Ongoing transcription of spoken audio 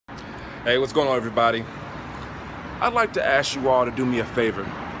Hey, what's going on, everybody? I'd like to ask you all to do me a favor.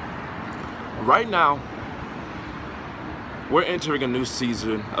 Right now, we're entering a new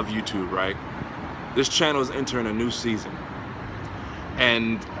season of YouTube, right? This channel is entering a new season.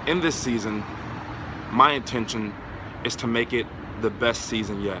 And in this season, my intention is to make it the best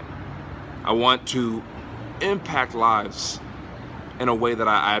season yet. I want to impact lives in a way that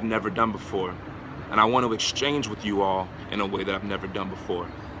I have never done before. And I want to exchange with you all in a way that I've never done before.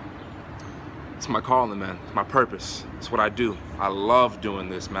 It's my calling, man. It's my purpose. It's what I do. I love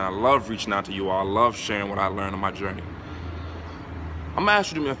doing this, man. I love reaching out to you all. I love sharing what I learned on my journey. I'm gonna ask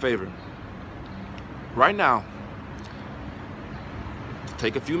you to do me a favor. Right now,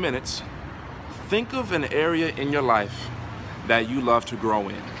 take a few minutes. Think of an area in your life that you love to grow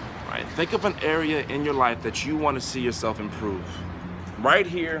in. Right? Think of an area in your life that you want to see yourself improve. Right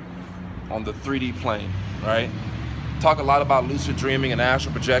here on the 3D plane, right? Talk a lot about lucid dreaming and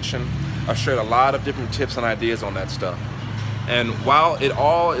astral projection. I've shared a lot of different tips and ideas on that stuff. And while it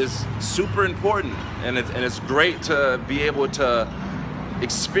all is super important and it's great to be able to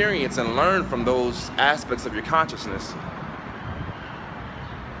experience and learn from those aspects of your consciousness,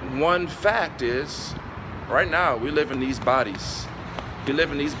 one fact is, right now we live in these bodies. We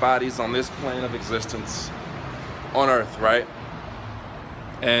live in these bodies on this plane of existence on Earth, right?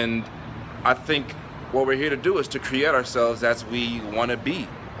 And I think what we're here to do is to create ourselves as we want to be.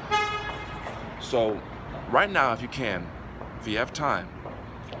 So right now, if you can, if you have time,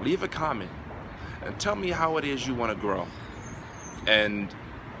 leave a comment and tell me how it is you want to grow. And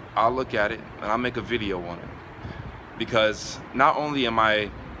I'll look at it and I'll make a video on it. Because not only am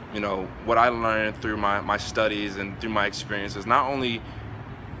I, what I learned through my studies and through my experiences, not only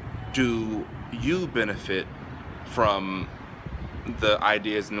do you benefit from the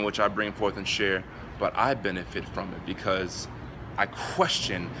ideas in which I bring forth and share, but I benefit from it because I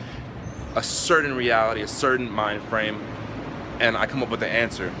question a certain reality, a certain mind frame, and I come up with an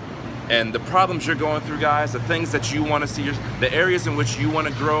answer. And the problems you're going through, guys, the things that you want to see, the areas in which you want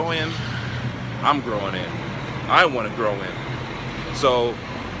to grow in, I'm growing in. I want to grow in. So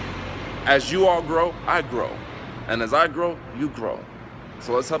as you all grow, I grow. And as I grow, you grow.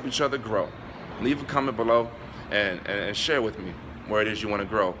 So let's help each other grow. Leave a comment below and share with me where it is you want to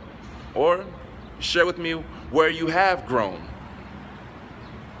grow. Or share with me where you have grown.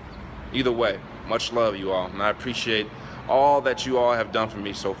 Either way, much love, you all. And I appreciate all that you all have done for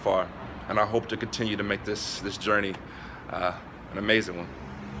me so far. And I hope to continue to make this journey an amazing one.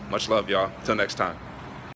 Much love, y'all. Till next time.